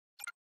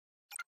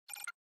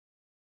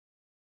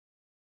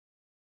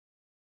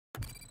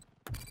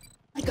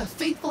Like a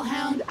faithful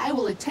hound, I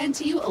will attend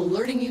to you,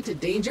 alerting you to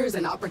dangers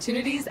and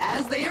opportunities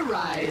as they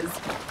arise.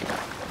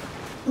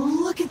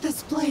 Look at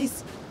this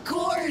place.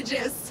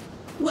 Gorgeous.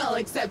 Well,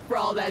 except for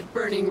all that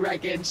burning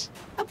wreckage.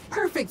 A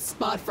perfect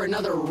spot for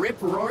another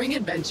rip-roaring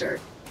adventure.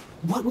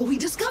 What will we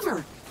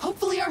discover?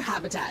 Hopefully our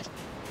habitat.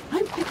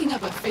 I'm picking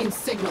up a faint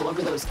signal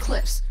over those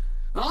cliffs.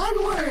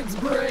 Onwards,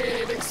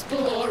 brave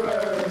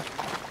explorer!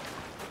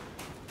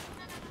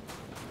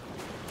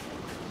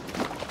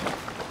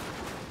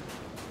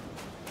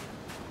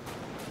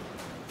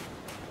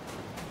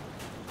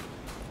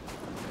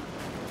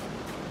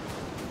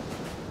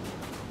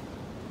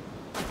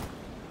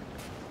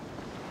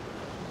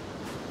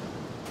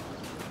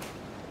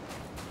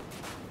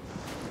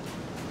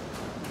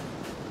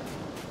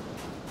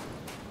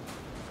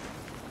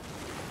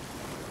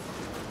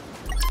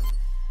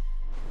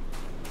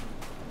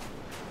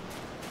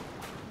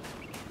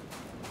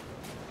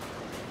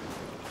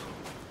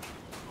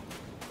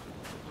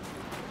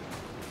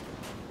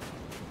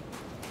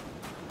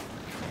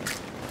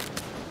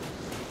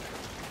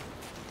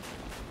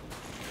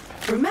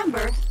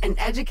 Remember, an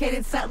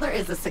educated settler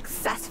is a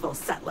successful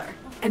settler.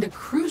 And a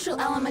crucial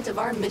element of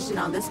our mission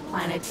on this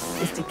planet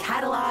is to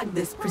catalog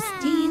this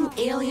pristine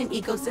alien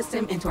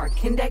ecosystem into our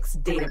Kindex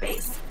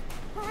database.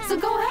 So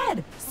go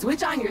ahead,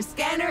 switch on your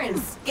scanner and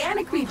scan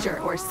a creature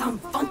or some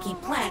funky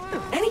plant.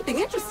 Anything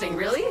interesting,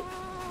 really.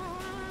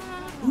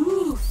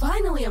 Ooh,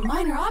 finally a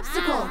minor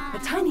obstacle, a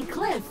tiny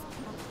cliff.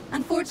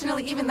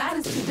 Unfortunately, even that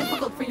is too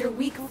difficult for your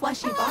weak,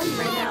 fleshy body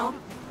right now.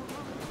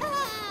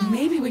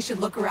 Maybe we should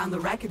look around the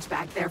wreckage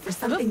back there for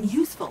something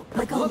useful,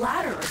 like a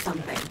ladder or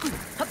something.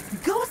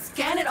 Go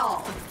scan it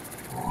all!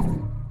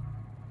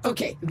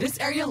 Okay, this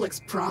area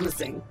looks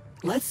promising.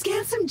 Let's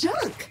scan some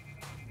junk!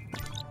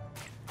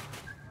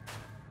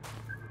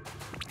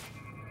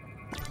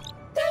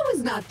 That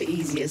was not the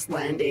easiest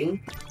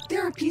landing.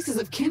 There are pieces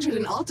of Kindred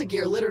and Alta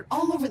gear littered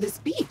all over this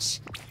beach.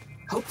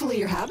 Hopefully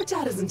your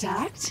habitat is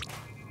intact.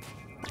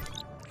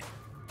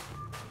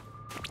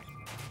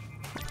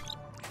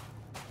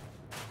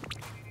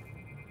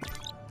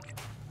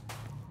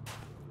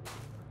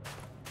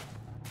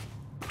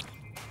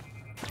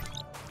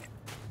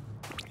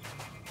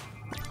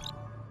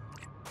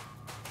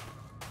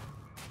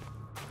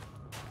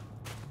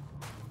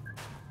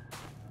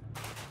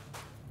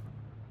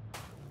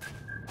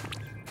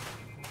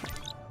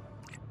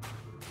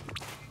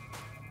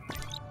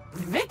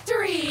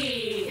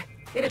 Victory!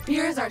 It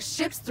appears our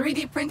ship's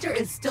 3D printer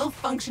is still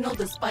functional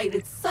despite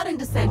its sudden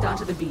descent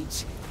onto the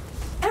beach.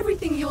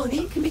 Everything you will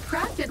need can be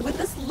crafted with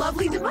this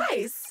lovely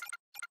device.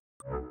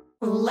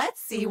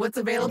 Let's see what's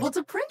available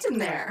to print in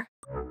there.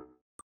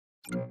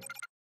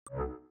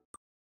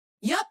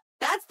 Yup,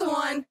 that's the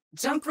one.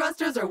 Jump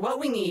thrusters are what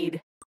we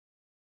need.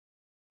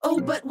 Oh,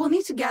 but we'll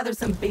need to gather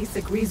some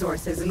basic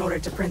resources in order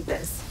to print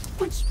this,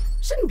 which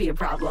shouldn't be a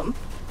problem.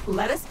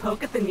 Let us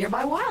poke at the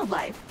nearby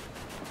wildlife.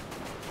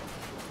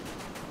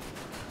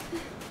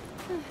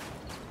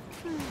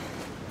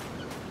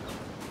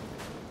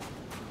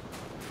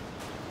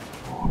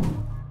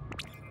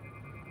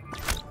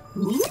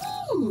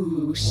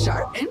 Ooh,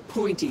 sharp and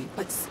pointy,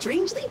 but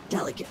strangely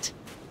delicate.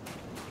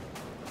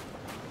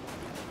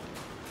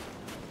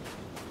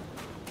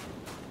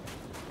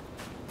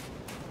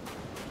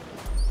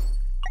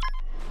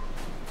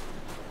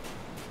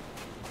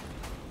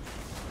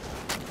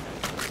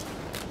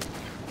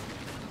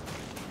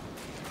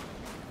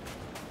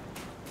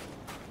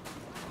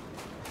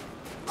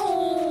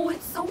 Oh,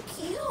 it's so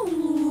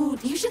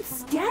cute! You should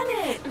scan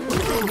it! What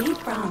do they need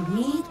from?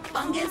 Meat,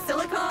 fungus,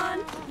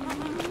 silicon?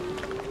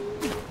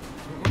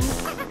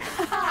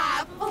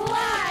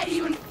 Fly,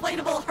 you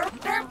inflatable herp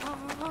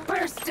derp!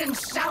 Burst and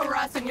shower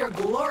us in your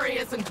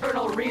glorious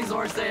internal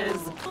resources!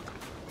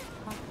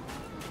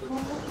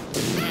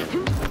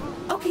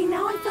 Okay,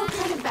 now I feel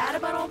kind of bad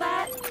about all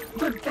that,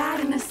 but bad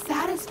in a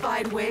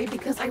satisfied way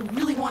because I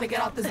really want to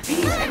get off this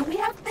beach and we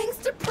have things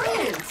to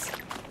print!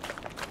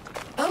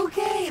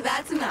 Okay,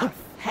 that's enough.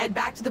 Head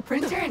back to the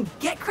printer and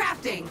get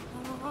crafting!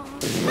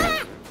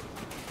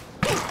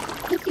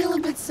 I feel a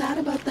bit sad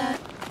about that,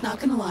 not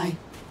gonna lie.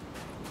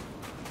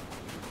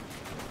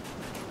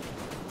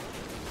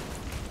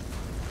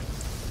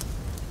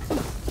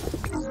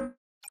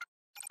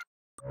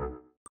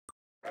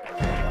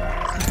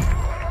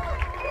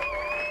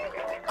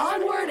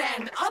 Onward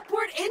and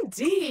upward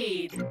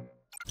indeed!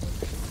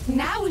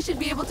 Now we should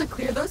be able to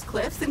clear those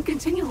cliffs and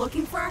continue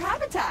looking for our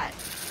habitat.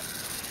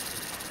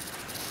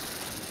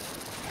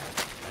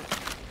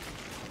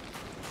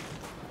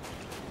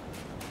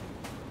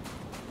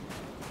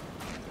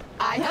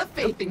 I have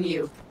faith in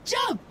you.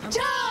 Jump!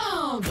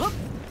 Jump!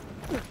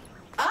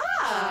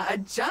 Ah, a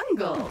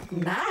jungle.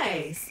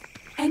 Nice.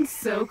 And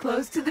so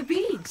close to the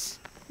beach.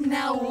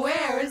 Now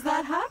where is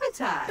that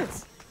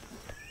habitat?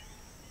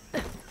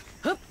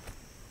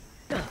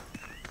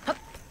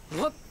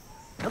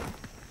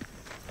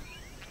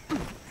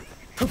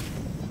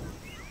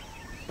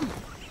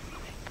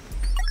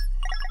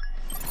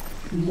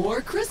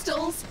 More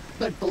crystals,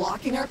 but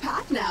blocking our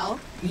path now.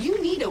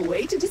 You need a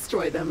way to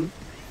destroy them.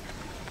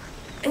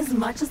 As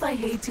much as I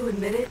hate to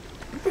admit it,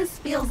 this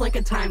feels like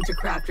a time to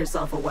craft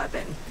yourself a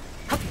weapon.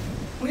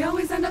 We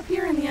always end up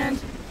here in the end.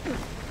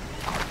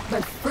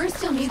 But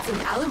first you'll need some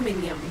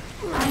aluminium.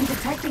 I'm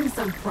detecting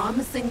some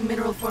promising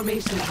mineral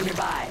formations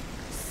nearby.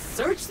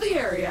 Search the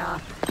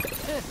area.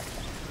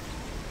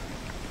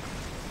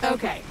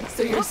 Okay,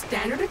 so your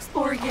standard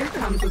Explorer gear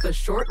comes with a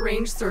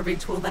short-range survey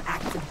tool that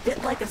acts a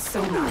bit like a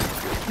sonar.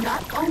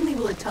 Not only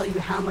will it tell you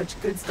how much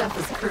good stuff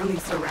is currently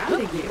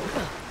surrounding you,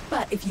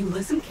 but if you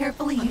listen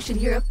carefully, you should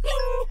hear a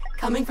ping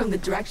coming from the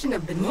direction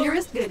of the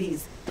nearest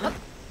goodies.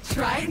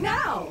 Try it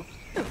now!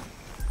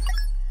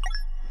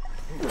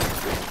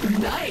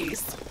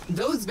 Nice!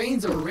 Those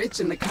veins are rich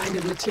in the kind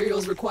of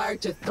materials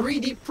required to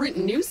 3D print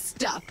new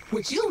stuff,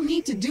 which you'll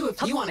need to do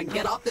if you want to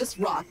get off this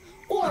rock,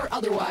 or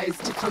otherwise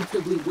to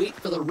comfortably wait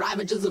for the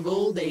ravages of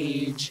old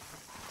age.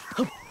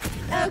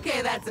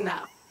 Okay, that's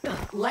enough.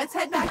 Let's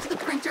head back to the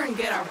printer and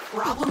get our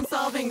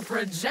problem-solving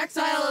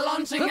projectile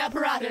launching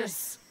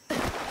apparatus.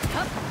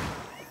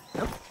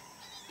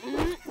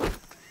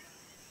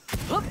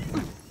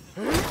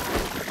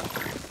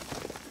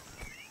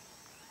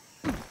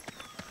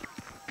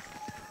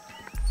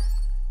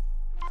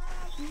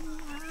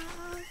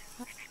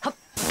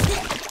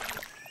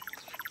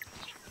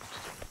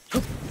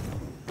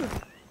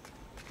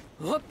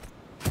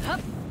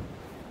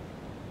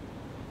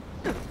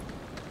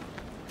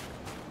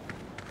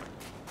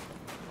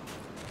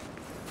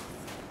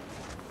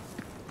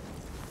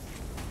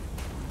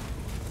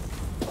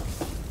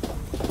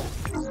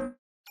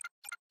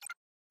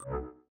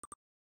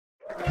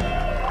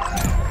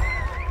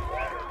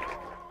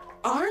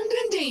 Armed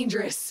and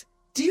dangerous.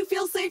 Do you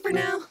feel safer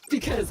now?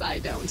 Because I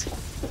don't.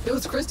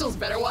 Those crystals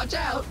better watch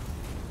out.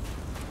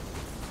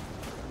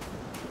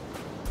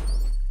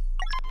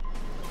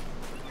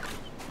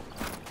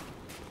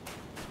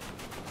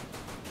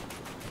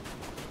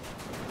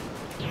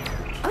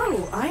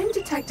 Oh, I'm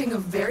detecting a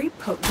very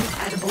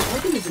potent edible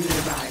organism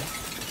nearby.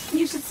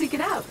 You should seek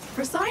it out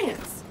for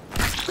science.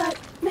 But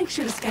make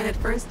sure to scan it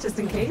first, just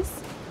in case.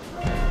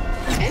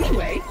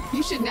 Anyway,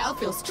 you should now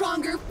feel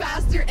stronger,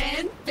 faster,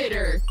 and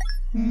fitter.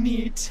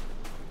 Neat.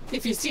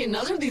 If you see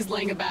another of these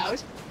laying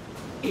about,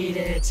 eat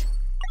it.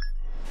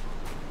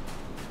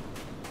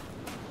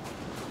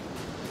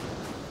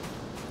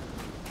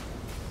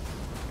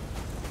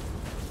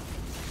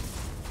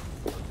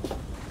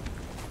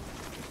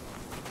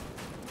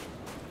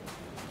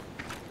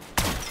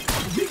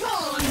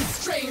 Begone,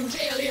 strange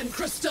alien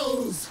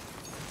crystals!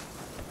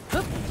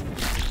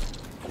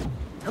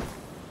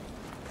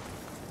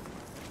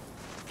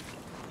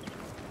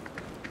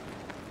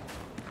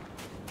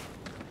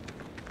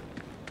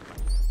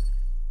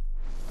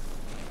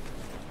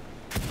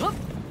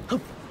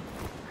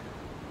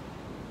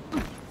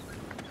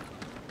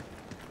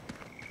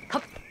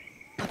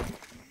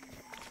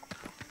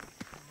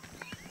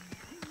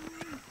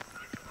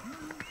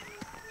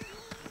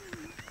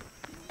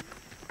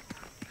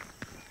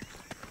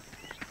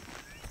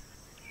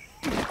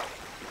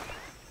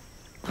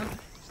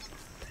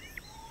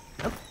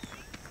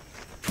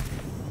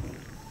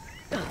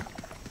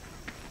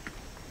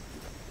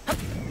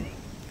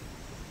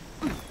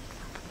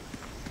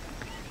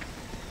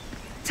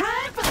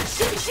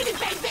 Shitty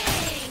bang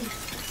bang!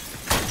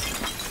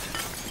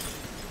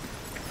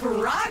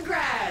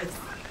 Progress!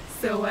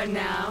 So what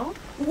now?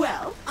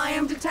 Well, I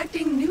am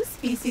detecting new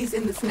species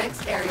in this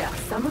next area,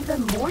 some of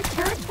them more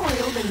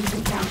territorial than you've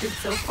encountered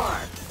so far.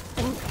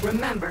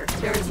 Remember,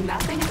 there is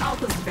nothing in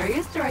Alpha's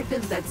various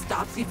directives that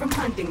stops you from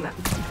hunting them,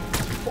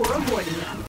 or avoiding them.